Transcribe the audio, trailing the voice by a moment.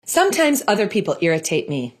Sometimes other people irritate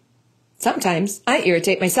me. Sometimes I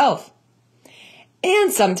irritate myself.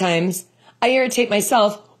 And sometimes I irritate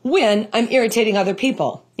myself when I'm irritating other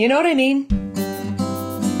people. You know what I mean?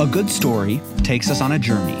 A good story takes us on a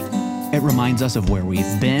journey. It reminds us of where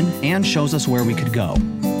we've been and shows us where we could go.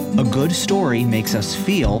 A good story makes us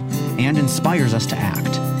feel and inspires us to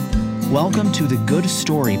act. Welcome to the Good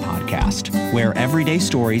Story Podcast, where everyday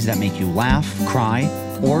stories that make you laugh, cry,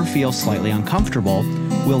 or feel slightly uncomfortable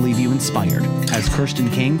will leave you inspired, as Kirsten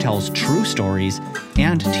King tells true stories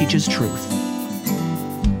and teaches truth.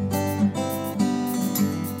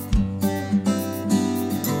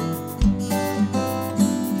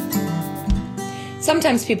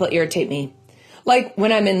 Sometimes people irritate me. Like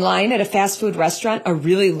when I'm in line at a fast food restaurant, a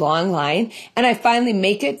really long line, and I finally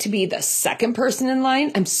make it to be the second person in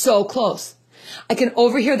line. I'm so close. I can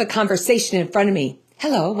overhear the conversation in front of me.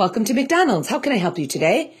 Hello, welcome to McDonald's. How can I help you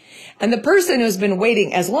today? And the person who's been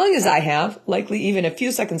waiting as long as I have, likely even a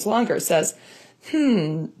few seconds longer, says, what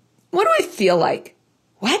do I feel like?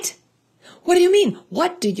 What? What do you mean?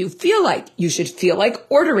 What do you feel like? You should feel like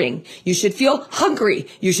ordering. You should feel hungry.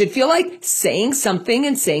 You should feel like saying something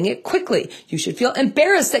and saying it quickly. You should feel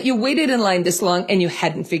embarrassed that you waited in line this long and you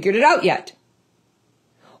hadn't figured it out yet.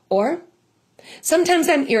 Or sometimes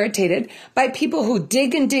I'm irritated by people who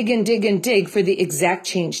dig and dig and dig and dig for the exact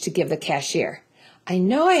change to give the cashier. I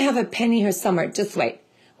know I have a penny here somewhere. Just wait.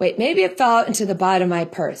 Wait, maybe it fell out into the bottom of my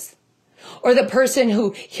purse. Or the person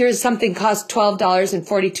who hears something costs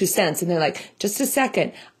 $12.42 and they're like, just a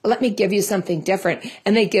second, let me give you something different.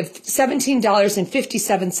 And they give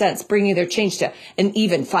 $17.57, bringing their change to an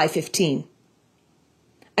even $5.15.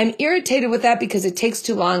 I'm irritated with that because it takes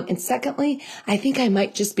too long. And secondly, I think I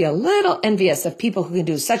might just be a little envious of people who can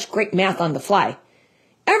do such great math on the fly.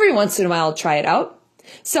 Every once in a while, I'll try it out.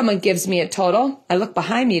 Someone gives me a total. I look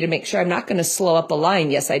behind me to make sure I'm not going to slow up a line.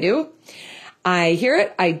 Yes, I do. I hear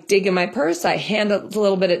it. I dig in my purse. I hand a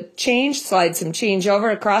little bit of change, slide some change over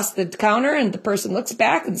across the counter, and the person looks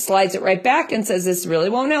back and slides it right back and says, this really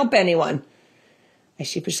won't help anyone. I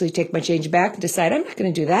sheepishly take my change back and decide I'm not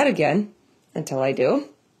going to do that again until I do.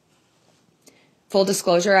 Full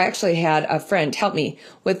disclosure, I actually had a friend help me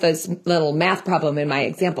with this little math problem in my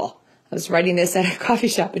example. I was writing this at a coffee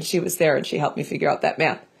shop and she was there and she helped me figure out that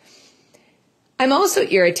math. I'm also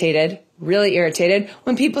irritated, really irritated,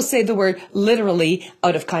 when people say the word literally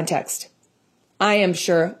out of context. I am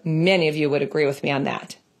sure many of you would agree with me on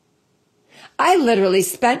that. I literally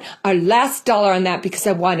spent our last dollar on that because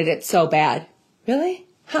I wanted it so bad. Really?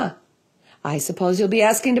 Huh. I suppose you'll be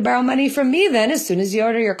asking to borrow money from me then as soon as you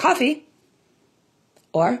order your coffee.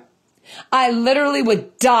 Or, I literally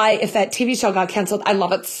would die if that TV show got canceled. I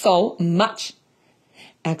love it so much.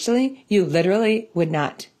 Actually, you literally would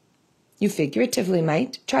not. You figuratively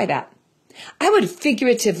might. Try that. I would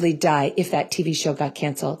figuratively die if that TV show got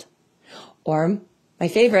canceled. Or, my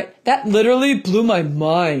favorite, that literally blew my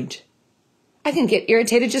mind. I can get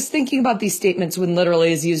irritated just thinking about these statements when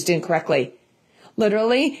literally is used incorrectly.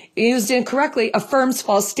 Literally, used incorrectly, affirms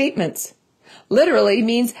false statements. Literally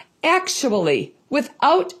means actually,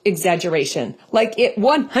 without exaggeration, like it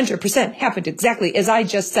 100% happened exactly as I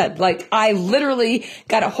just said. Like I literally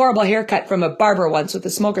got a horrible haircut from a barber once with a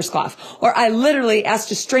smoker's cloth, or I literally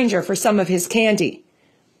asked a stranger for some of his candy.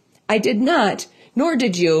 I did not, nor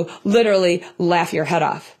did you, literally laugh your head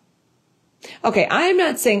off. Okay, I'm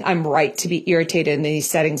not saying I'm right to be irritated in these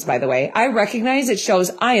settings, by the way. I recognize it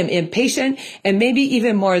shows I am impatient and maybe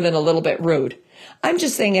even more than a little bit rude. I'm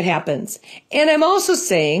just saying it happens. And I'm also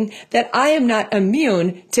saying that I am not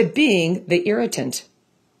immune to being the irritant.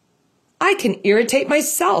 I can irritate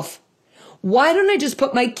myself. Why don't I just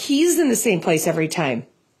put my keys in the same place every time?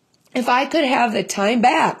 If I could have the time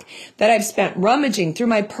back that I've spent rummaging through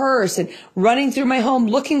my purse and running through my home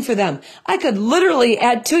looking for them, I could literally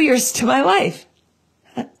add 2 years to my life.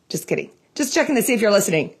 Just kidding. Just checking to see if you're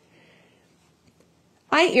listening.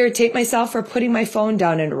 I irritate myself for putting my phone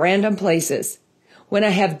down in random places. When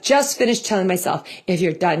I have just finished telling myself, if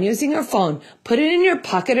you're done using your phone, put it in your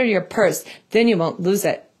pocket or your purse, then you won't lose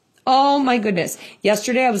it. Oh my goodness.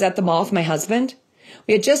 Yesterday I was at the mall with my husband.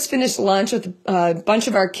 We had just finished lunch with a bunch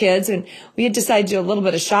of our kids and we had decided to do a little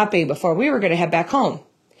bit of shopping before we were going to head back home.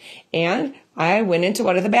 And I went into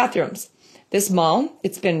one of the bathrooms. This mall,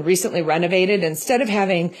 it's been recently renovated. Instead of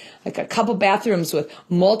having like a couple bathrooms with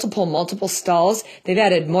multiple stalls, they've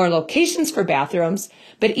added more locations for bathrooms,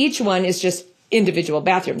 but each one is just individual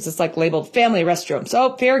bathrooms. It's like labeled family restroom.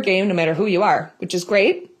 So fair game no matter who you are, which is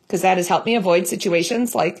great because that has helped me avoid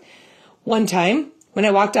situations like one time when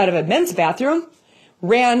I walked out of a men's bathroom,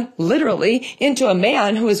 ran literally into a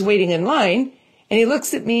man who was waiting in line And he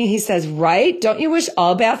looks at me, he says, right? Don't you wish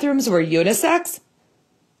all bathrooms were unisex?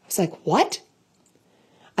 I was like, what?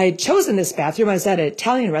 I had chosen this bathroom. I was at an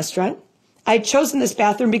Italian restaurant. I had chosen this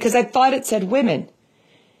bathroom because I thought it said women.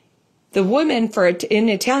 The woman for it in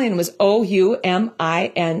Italian was O-U-M-I-N-I.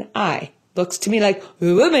 Looks to me like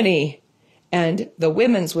womany. And the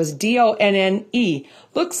women's was D-O-N-N-E.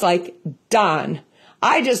 Looks like Don.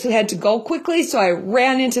 I just had to go quickly, so I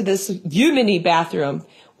ran into this womany bathroom,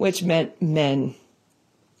 which meant men.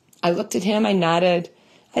 I looked at him, I nodded,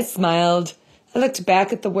 I smiled, I looked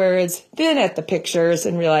back at the words, then at the pictures,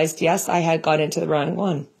 and realized, yes, I had gone into the wrong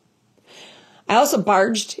one. I also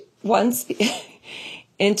barged once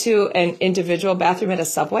into an individual bathroom at a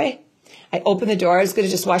Subway. I opened the door. I was going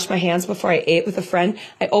to just wash my hands before I ate with a friend.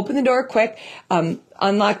 I opened the door quick, opened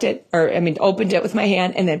it with my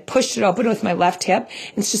hand, and then pushed it open with my left hip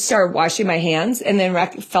and just started washing my hands, and then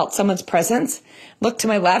felt someone's presence. Looked to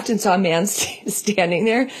my left and saw a man standing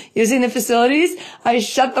there using the facilities. I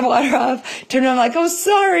shut the water off, turned around like, oh,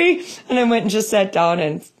 sorry. And I went and just sat down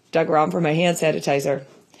and dug around for my hand sanitizer.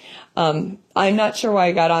 I'm not sure why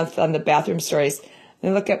I got on the bathroom stories.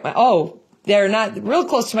 And look at they're not real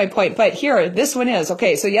close to my point, but here, this one is.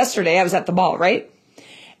 Okay, so yesterday I was at the mall, right?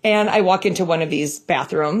 And I walk into one of these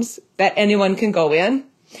bathrooms that anyone can go in.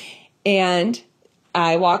 And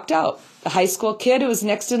I walked out. The high school kid who was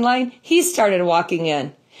next in line, he started walking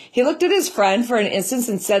in. He looked at his friend for an instant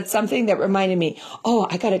and said something that reminded me, oh,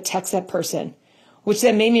 I got to text that person, which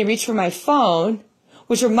then made me reach for my phone,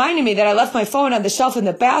 which reminded me that I left my phone on the shelf in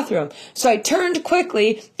the bathroom. So I turned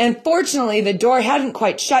quickly, and fortunately, the door hadn't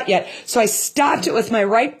quite shut yet. So I stopped it with my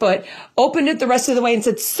right foot, opened it the rest of the way, and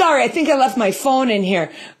said, sorry, I think I left my phone in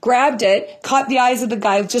here. Grabbed it, caught the eyes of the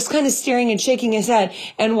guy, just kind of staring and shaking his head,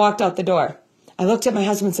 and walked out the door. I looked at my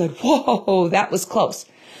husband and said, whoa, that was close.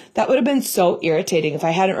 That would have been so irritating if I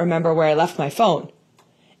hadn't remembered where I left my phone.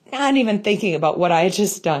 Not even thinking about what I had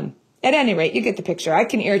just done. At any rate, you get the picture. I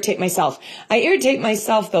can irritate myself. I irritate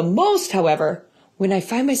myself the most, however, when I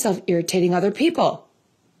find myself irritating other people.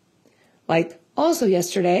 Like also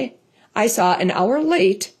yesterday, I saw an hour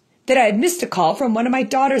late that I had missed a call from one of my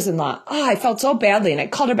daughters-in-law. I felt so badly, and I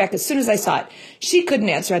called her back as soon as I saw it. She couldn't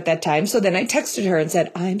answer at that time, so then I texted her and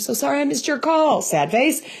said, I'm so sorry I missed your call. Sad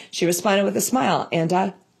face. She responded with a smile,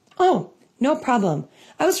 and, oh, no problem.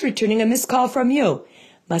 I was returning a missed call from you.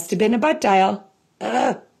 Must have been a butt dial.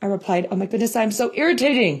 I replied, oh my goodness, I'm so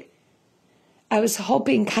irritating. I was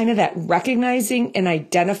hoping kind of that recognizing and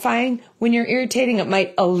identifying when you're irritating, it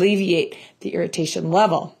might alleviate the irritation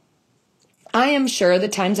level. I am sure the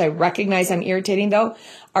times I recognize I'm irritating, though,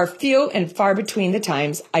 are few and far between the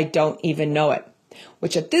times I don't even know it,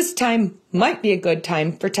 which at this time might be a good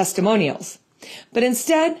time for testimonials. But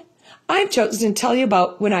instead, I've chosen to tell you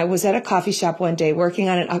about when I was at a coffee shop one day working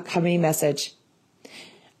on an upcoming message.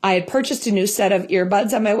 I had purchased a new set of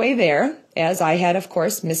earbuds on my way there, as I had, of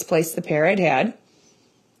course, misplaced the pair I'd had.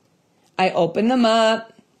 I opened them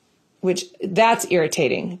up, which that's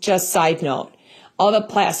irritating. Just side note. All the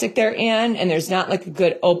plastic they're in, and there's not like a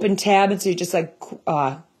good open tab, and so you're just like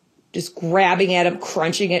just grabbing at them,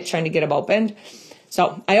 crunching it, trying to get them opened.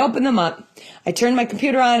 So I opened them up. I turned my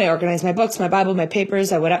computer on. I organized my books, my Bible, my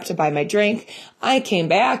papers. I went up to buy my drink. I came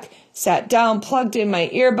back, sat down, plugged in my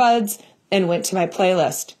earbuds, and went to my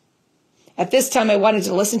playlist. At this time, I wanted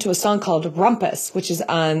to listen to a song called Rumpus, which is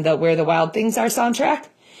on the Where the Wild Things Are soundtrack.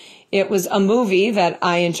 It was a movie that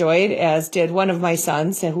I enjoyed, as did one of my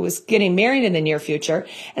sons, who was getting married in the near future.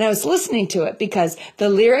 And I was listening to it because the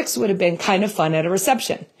lyrics would have been kind of fun at a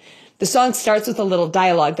reception. The song starts with a little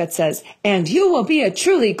dialogue that says, and you will be a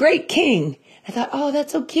truly great king. I thought, oh,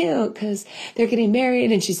 that's so cute because they're getting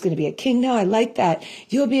married and she's going to be a king now. I like that.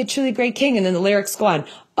 You'll be a truly great king. And then the lyrics go on.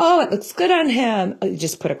 Oh, it looks good on him. Oh, you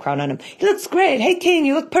just put a crown on him. He looks great. Hey, king,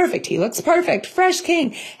 you look perfect. He looks perfect. Fresh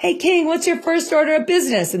king. Hey, king, what's your first order of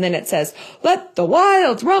business? And then it says, let the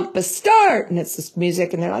wild rumpus start. And it's this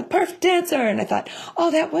music and they're like, perfect answer. And I thought, oh,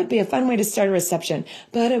 that would be a fun way to start a reception.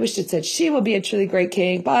 But I wish it said, she will be a truly great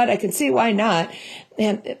king, but I can see why not.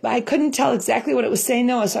 And I couldn't tell exactly what it was saying,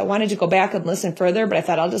 though, so I wanted to go back and listen further, but I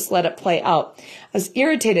thought I'll just let it play out. I was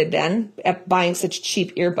irritated then at buying such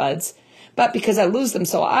cheap earbuds, but because I lose them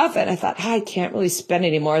so often, I thought, I can't really spend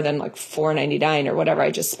any more than like $4.99 or whatever I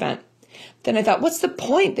just spent. Then I thought, what's the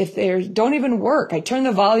point if they don't even work? I turned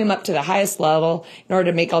the volume up to the highest level in order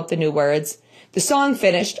to make out the new words. The song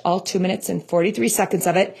finished, all 2 minutes and 43 seconds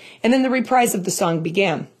of it, and then the reprise of the song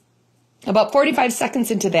began. About 45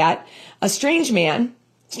 seconds into that, a strange man,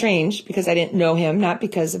 strange because I didn't know him, not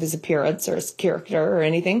because of his appearance or his character or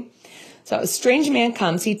anything. So a strange man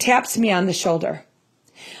comes, he taps me on the shoulder.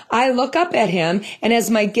 I look up at him, and as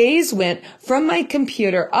my gaze went from my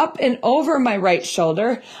computer up and over my right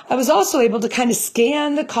shoulder, I was also able to kind of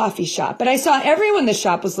scan the coffee shop. But I saw everyone in the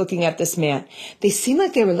shop was looking at this man. They seemed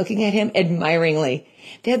like they were looking at him admiringly.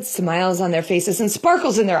 They had smiles on their faces and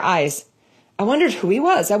sparkles in their eyes. I wondered who he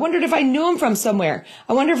was. I wondered if I knew him from somewhere.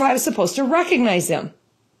 I wondered if I was supposed to recognize him.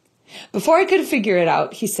 Before I could figure it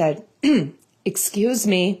out, he said, "Excuse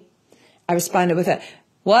me." I responded with a,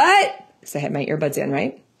 "What?" Because I had my earbuds in,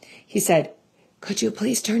 right? He said, "Could you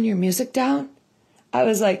please turn your music down?" I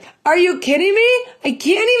was like, "Are you kidding me? I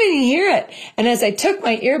can't even hear it." And as I took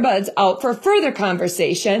my earbuds out for further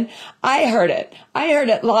conversation, I heard it. I heard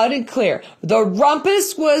it loud and clear. The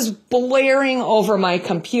rumpus was blaring over my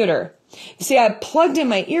computer. You see, I plugged in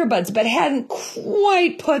my earbuds, but hadn't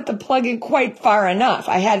quite put the plug in quite far enough.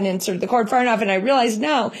 I hadn't inserted the cord far enough, and I realized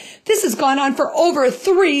now this has gone on for over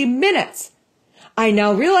 3 minutes. I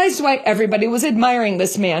now realized why everybody was admiring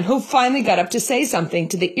this man who finally got up to say something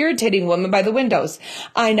to the irritating woman by the windows.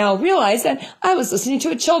 I now realized that I was listening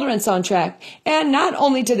to a children's soundtrack, and not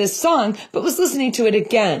only to this song, but was listening to it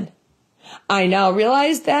again. I now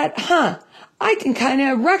realized that, I can kind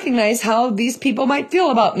of recognize how these people might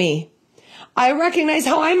feel about me. I recognize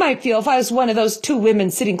how I might feel if I was one of those 2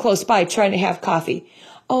 women sitting close by trying to have coffee.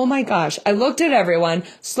 Oh my gosh, I looked at everyone,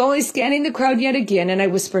 slowly scanning the crowd yet again, and I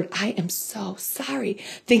whispered, "I am so sorry,"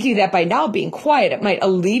 thinking that by now being quiet, it might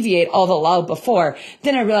alleviate all the loud before.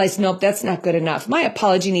 Then I realized, nope, that's not good enough. My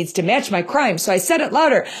apology needs to match my crime, so I said it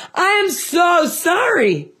louder. "I am so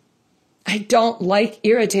sorry." I don't like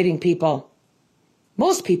irritating people.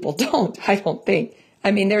 Most people don't, I don't think.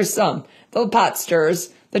 I mean, there's some, the pot stirrers,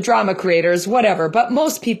 the drama creators, whatever, but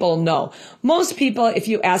most people know. Most people, if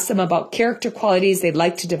you ask them about character qualities they'd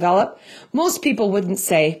like to develop, most people wouldn't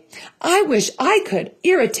say, "I wish I could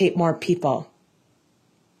irritate more people."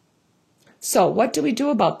 So what do we do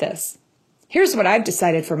about this? Here's what I've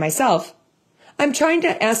decided for myself. I'm trying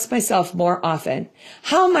to ask myself more often,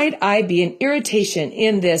 how might I be an irritation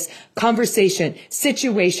in this conversation,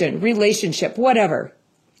 situation, relationship, whatever?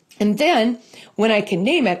 And then when I can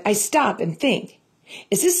name it, I stop and think,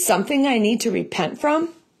 is this something I need to repent from?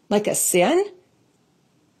 Like a sin?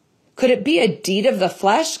 Could it be a deed of the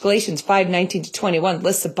flesh? Galatians 5:19-21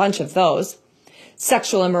 lists a bunch of those.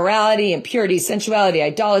 Sexual immorality, impurity, sensuality,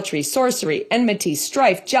 idolatry, sorcery, enmity,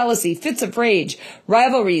 strife, jealousy, fits of rage,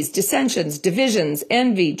 rivalries, dissensions, divisions,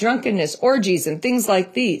 envy, drunkenness, orgies, and things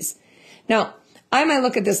like these. Now, I might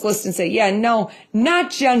look at this list and say, yeah, no,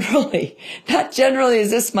 not generally. Not generally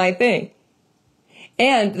is this my thing.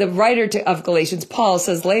 And the writer of Galatians, Paul,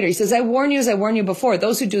 says later, he says, I warn you as I warned you before,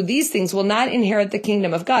 those who do these things will not inherit the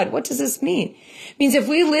kingdom of God. What does this mean? It means if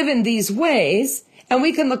we live in these ways, and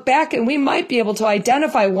we can look back and we might be able to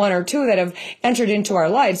identify 1 or 2 that have entered into our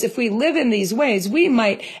lives. If we live in these ways, we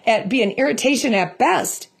might be an irritation at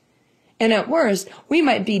best. And at worst, we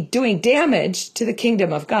might be doing damage to the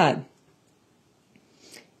kingdom of God.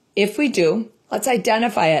 If we do, let's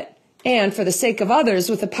identify it. And for the sake of others,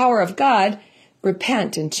 with the power of God,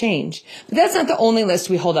 repent and change. But that's not the only list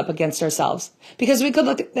we hold up against ourselves. Because we could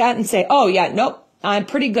look at that and say, oh yeah, nope, I'm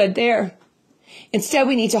pretty good there. Instead,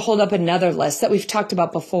 we need to hold up another list that we've talked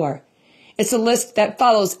about before. It's a list that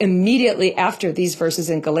follows immediately after these verses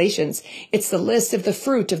in Galatians. It's the list of the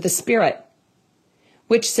fruit of the Spirit,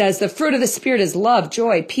 which says the fruit of the Spirit is love,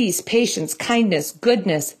 joy, peace, patience, kindness,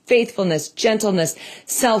 goodness, faithfulness, gentleness,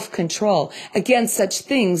 self-control. Against such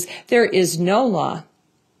things, there is no law.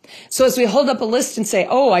 So as we hold up a list and say,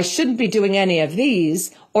 oh, I shouldn't be doing any of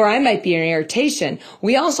these, or I might be an irritation,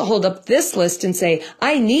 we also hold up this list and say,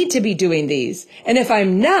 I need to be doing these. And if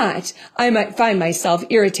I'm not, I might find myself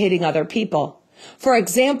irritating other people. For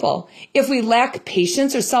example, if we lack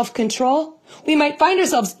patience or self-control, we might find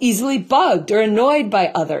ourselves easily bugged or annoyed by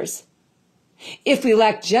others. If we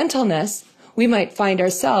lack gentleness, we might find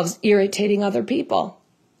ourselves irritating other people,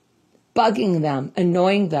 bugging them,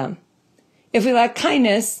 annoying them. If we lack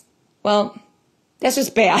kindness, well, that's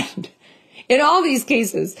just bad. In all these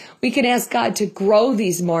cases, we can ask God to grow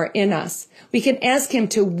these more in us. We can ask Him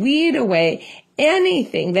to weed away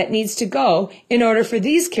anything that needs to go in order for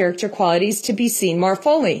these character qualities to be seen more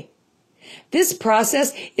fully. This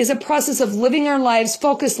process is a process of living our lives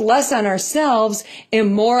focused less on ourselves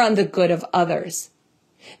and more on the good of others.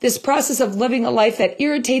 This process of living a life that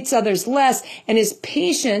irritates others less and is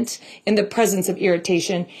patient in the presence of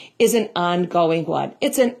irritation is an ongoing one.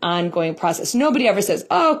 It's an ongoing process. Nobody ever says,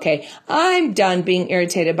 oh, okay, I'm done being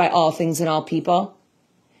irritated by all things and all people.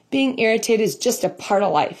 Being irritated is just a part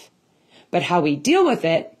of life. But how we deal with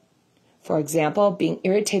it, for example, being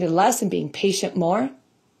irritated less and being patient more,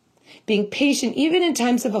 being patient even in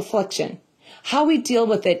times of affliction, How we deal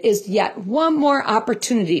with it is yet one more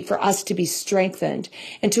opportunity for us to be strengthened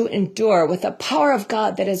and to endure with the power of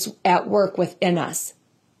God that is at work within us.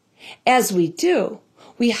 As we do,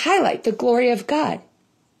 we highlight the glory of God.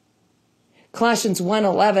 Colossians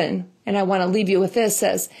 1:11, and I want to leave you with this,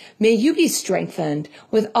 says, "May you be strengthened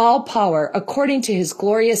with all power according to his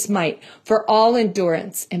glorious might for all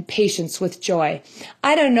endurance and patience with joy."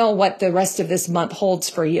 I don't know what the rest of this month holds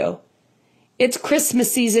for you. It's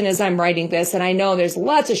Christmas season as I'm writing this, and I know there's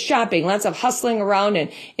lots of shopping, lots of hustling around and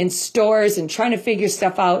in stores and trying to figure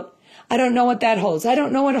stuff out. I don't know what that holds. I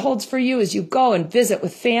don't know what it holds for you as you go and visit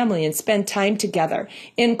with family and spend time together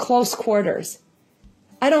in close quarters.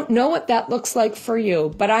 I don't know what that looks like for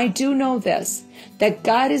you, but I do know this, that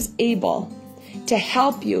God is able to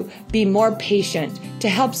help you be more patient, to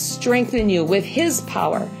help strengthen you with his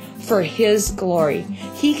power for his glory.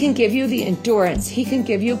 He can give you the endurance. He can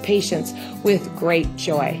give you patience with great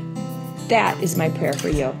joy. That is my prayer for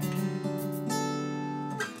you.